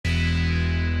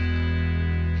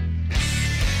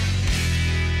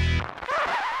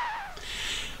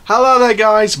Hello there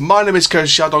guys, my name is Coach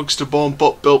Shadogster, born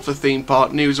but built for Theme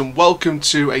Park News, and welcome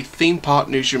to a Theme Park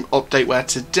Newsroom update where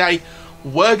today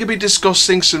we're going to be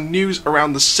discussing some news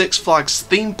around the Six Flags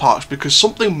theme parks because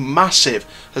something massive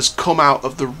has come out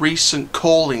of the recent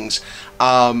callings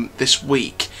this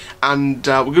week. And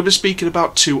we're going to be speaking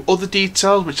about two other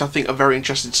details which I think are very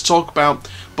interesting to talk about,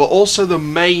 but also the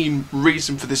main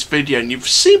reason for this video, and you've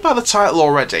seen by the title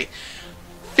already,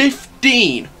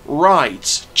 15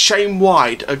 rides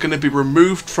chain-wide are going to be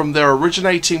removed from their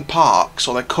originating parks,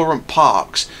 or their current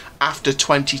parks, after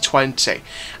 2020.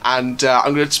 And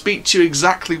I'm going to speak to you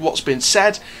exactly what's been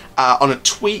said on a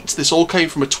tweet. This all came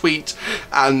from a tweet,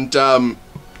 and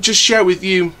just share with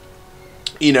you,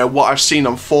 what I've seen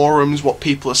on forums, what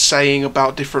people are saying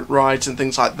about different rides and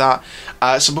things like that.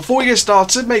 So before we get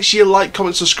started, make sure you like,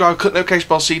 comment, subscribe, click the notification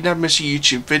bell so you never miss a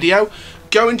YouTube video.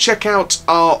 Go and check out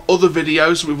our other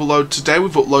videos we've uploaded today.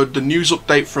 We've uploaded the news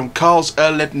update from Karls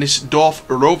Erlebnisdorf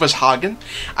Rovershagen,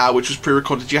 which was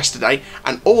pre-recorded yesterday,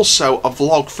 and also a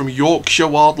vlog from Yorkshire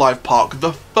Wildlife Park,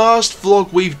 the first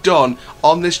vlog we've done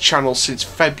on this channel since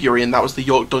February, and that was the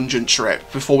York Dungeon trip,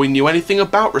 before we knew anything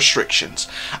about restrictions.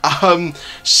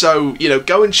 So,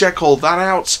 go and check all that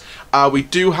out. We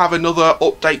do have another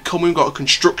update coming. We've got a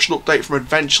construction update from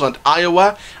Adventureland,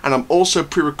 Iowa, and I'm also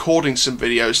pre-recording some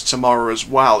videos tomorrow as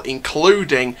well,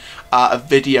 including a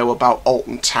video about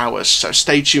Alton Towers, so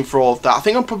stay tuned for all of that. I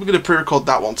think I'm probably going to pre-record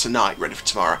that one tonight, ready for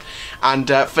tomorrow. And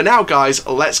for now guys,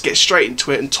 let's get straight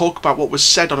into it and talk about what was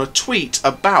said on a tweet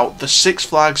about the Six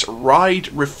Flags ride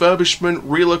refurbishment,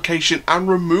 relocation and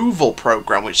removal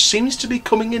program, which seems to be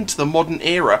coming into the modern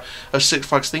era of Six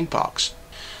Flags theme parks.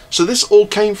 So this all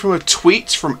came from a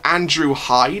tweet from Andrew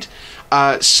Hyde.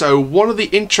 So one of the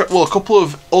a couple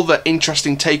of other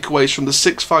interesting takeaways from the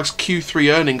Six Flags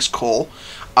Q3 earnings call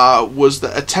was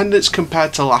that attendance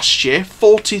compared to last year,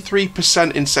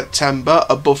 43% in September,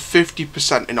 above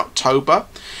 50% in October.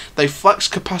 They flex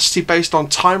capacity based on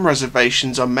time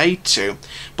reservations are made to,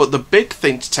 but the big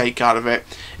thing to take out of it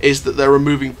is that they're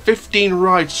removing 15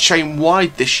 rides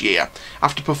chain-wide this year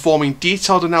after performing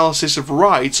detailed analysis of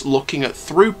rides looking at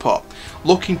throughput,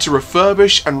 looking to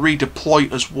refurbish and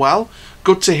redeploy as well.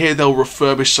 Good to hear they'll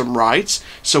refurbish some rides.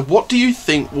 So what do you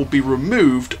think will be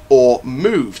removed or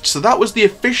moved? So that was the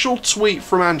official tweet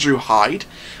from Andrew Hyde.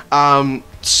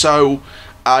 There's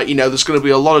going to be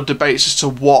a lot of debates as to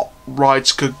what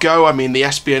rides could go. I mean, the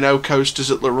SB&O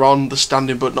coasters at Laron, the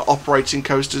standing but not operating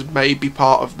coasters, may be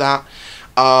part of that.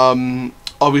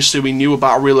 Obviously, we knew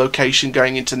about a relocation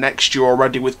going into next year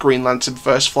already, with Green Lantern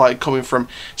First Flight coming from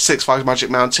Six Flags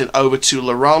Magic Mountain over to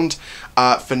Laron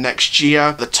for next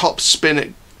year. The top spin at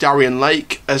Darien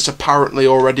Lake has apparently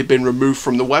already been removed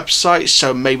from the website,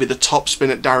 so maybe the top spin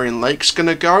at Darien Lake's going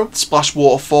to go. Splash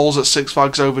Waterfalls at Six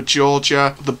Flags over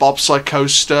Georgia, the bobsled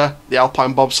coaster, the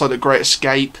Alpine bobsled at Great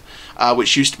Escape,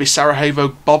 which used to be Sarajevo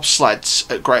bobsleds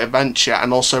at Great Adventure,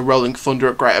 and also Rolling Thunder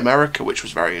at Great America, which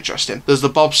was very interesting. There's the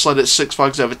bobsled at Six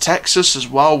Flags over Texas as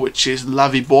well, which is La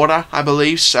Vibora, I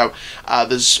believe, so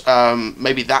there's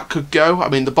maybe that could go. I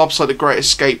mean, the bobsled at Great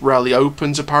Escape rarely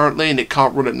opens apparently, and it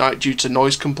can't run at night due to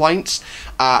noise complaints.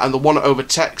 And the one over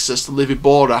Texas, the La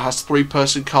Vibora, has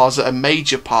 3-person cars at a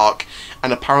major park,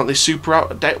 and apparently super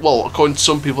outdated. Well, according to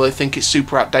some people, they think it's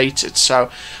super outdated, so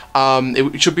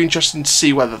it should be interesting to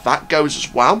see whether that goes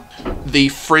as well. The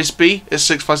Frisbee at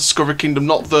Six Flags Discovery Kingdom,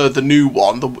 not the new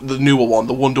one, the newer one,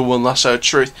 the Wonder Woman Lesser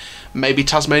Truth. Maybe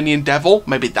Tasmanian Devil,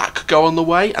 maybe that could go on the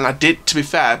way. And I did, to be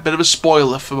fair, a bit of a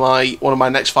spoiler for one of my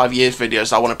next 5 years videos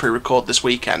that I want to pre-record this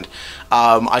weekend.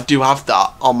 I do have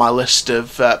that on my list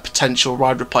of potential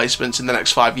ride replacements in the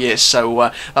next 5 years,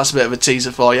 so that's a bit of a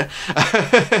teaser for you.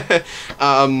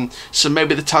 So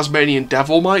maybe the Tasmanian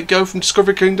Devil might go from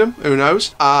Discovery Kingdom, who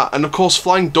knows? And of course,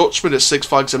 Flying Dutchman at Six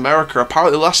Flags America.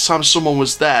 Apparently last time someone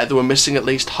was there, they were missing at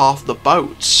least half the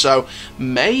boats, so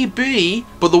maybe.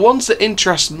 But the ones that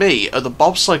interest me are the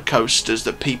bobsled coasters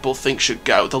that people think should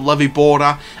go. The Levee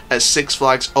Border at Six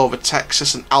Flags over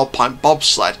Texas, and Alpine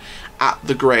bobsled at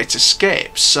the Great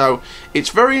Escape. So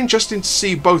it's very interesting to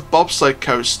see both bobsled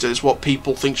coasters, what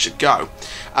people think should go.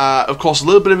 Of course, a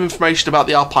little bit of information about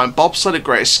the Alpine bobsled at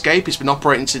Great Escape. It's been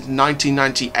operating since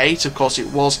 1998. Of course,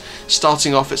 it was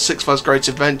starting off at Six Flags Great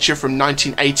Adventure from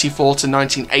 1984 to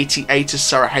 1988 as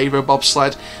Sarajevo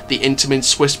bobsled, the Intamin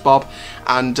Swiss Bob,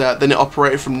 and then it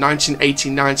operated from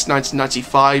 1989 to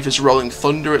 1995 as Rolling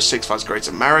Thunder at Six Flags Great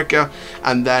America,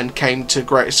 and then came to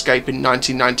Great Escape in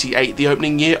 1998, the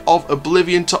opening year of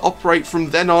Oblivion, to operate from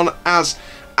then on as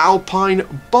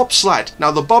Alpine bobsled.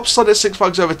 Now the bobsled at Six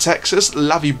Flags Over Texas,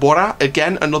 La Vibora,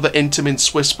 again another Intamin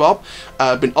Swiss bob,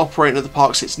 been operating at the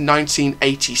park since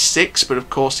 1986, but of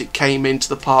course it came into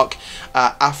the park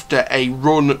after a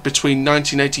run between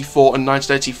 1984 and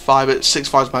 1985 at Six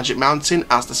Flags Magic Mountain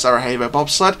as the Sarajevo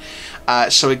bobsled.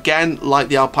 So again, like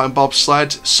the Alpine bobsled,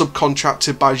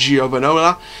 subcontracted by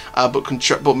Giovanola,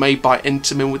 but made by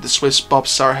Intamin with the Swiss Bob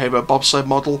Sarajevo bobsled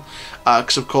model.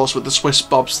 Because of course with the Swiss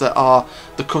bobs there are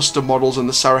the custom models and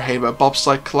the Sarajevo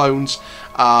bobsled clones,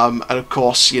 and of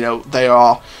course, you know, they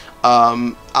are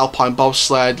Alpine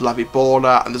bobsled, La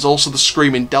Vibora, and there's also the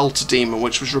Screaming Delta Demon,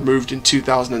 which was removed in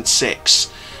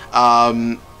 2006.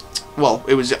 Well,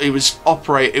 it was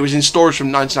in storage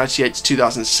from 1998 to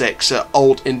 2006 at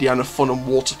Old Indiana Fun and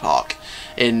Water Park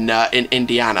in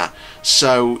Indiana.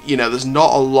 So, you know, there's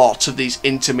not a lot of these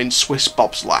Intamin Swiss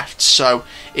bobs left. So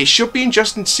it should be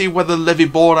interesting to see whether La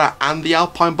Vibora and the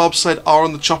Alpine bobsled are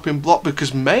on the chopping block,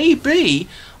 because maybe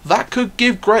that could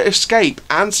give Great Escape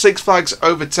and Six Flags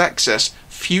Over Texas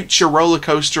future roller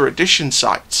coaster edition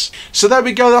sites. So there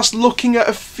we go, that's looking at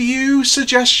a few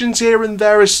suggestions here and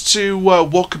there as to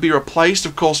what could be replaced.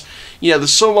 Of course, you know,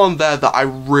 there's some on there that I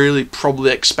really probably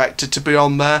expected to be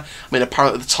on there. I mean,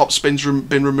 apparently the top spin's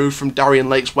been removed from Darien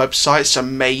Lake's website, so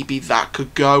maybe that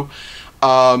could go.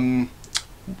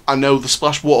 I know the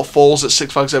Splash Waterfalls at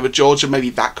Six Flags Over Georgia,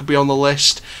 maybe that could be on the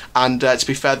list, and to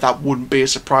be fair, that wouldn't be a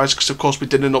surprise, because of course we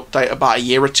did an update about a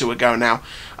year or two ago now,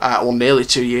 or nearly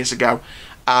 2 years ago,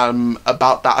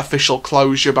 about that official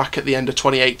closure back at the end of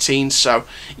 2018, so,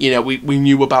 you know, we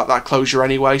knew about that closure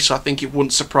anyway, so I think it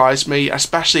wouldn't surprise me,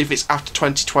 especially if it's after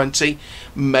 2020.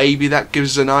 Maybe that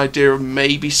gives us an idea of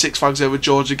maybe Six Flags Over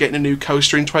Georgia getting a new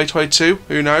coaster in 2022,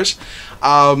 who knows.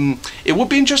 It would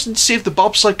be interesting to see if the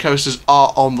bobsled coasters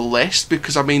are on the list,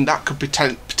 because I mean that could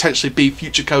potentially be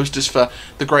future coasters for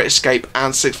the Great Escape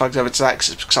and Six Flags Over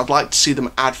Texas, because I'd like to see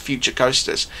them add future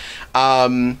coasters.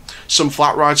 Some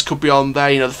flat rides could be on there,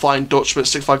 you know, the Flying Dutchman at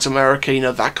Six Flags America, you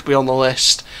know, that could be on the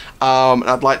list. And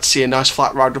I'd like to see a nice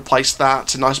flat ride replace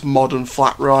that, a nice modern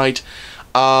flat ride.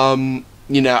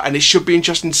 You know, and it should be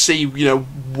interesting to see, you know,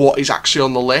 what is actually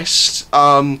on the list.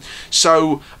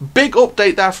 So, big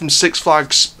update there from Six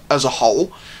Flags as a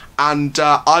whole. And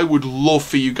I would love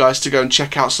for you guys to go and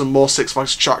check out some more Six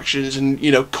Flags attractions and,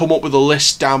 you know, come up with a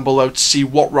list down below to see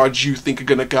what rides you think are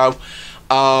going to go.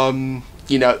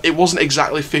 You know, it wasn't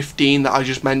exactly 15 that I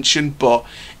just mentioned, but,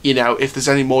 you know, if there's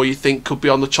any more you think could be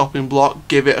on the chopping block,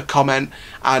 give it a comment,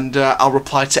 and I'll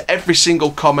reply to every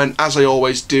single comment, as I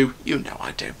always do. You know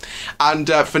I do. And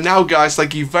for now, guys,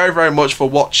 thank you very, very much for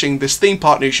watching this Theme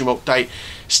Park Newsroom update.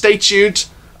 Stay tuned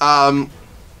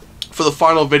for the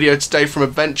final video today from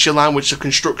Adventureland, which is a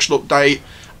construction update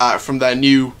from their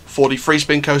new 4D free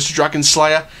spin coaster, Dragon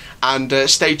Slayer. And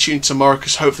stay tuned tomorrow,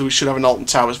 because hopefully we should have an Alton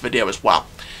Towers video as well.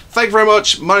 Thank you very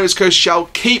much. My name is Coaster Shell.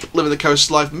 Keep living the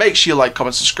coaster life. Make sure you like,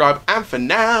 comment, subscribe. And for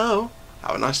now,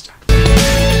 have a nice day.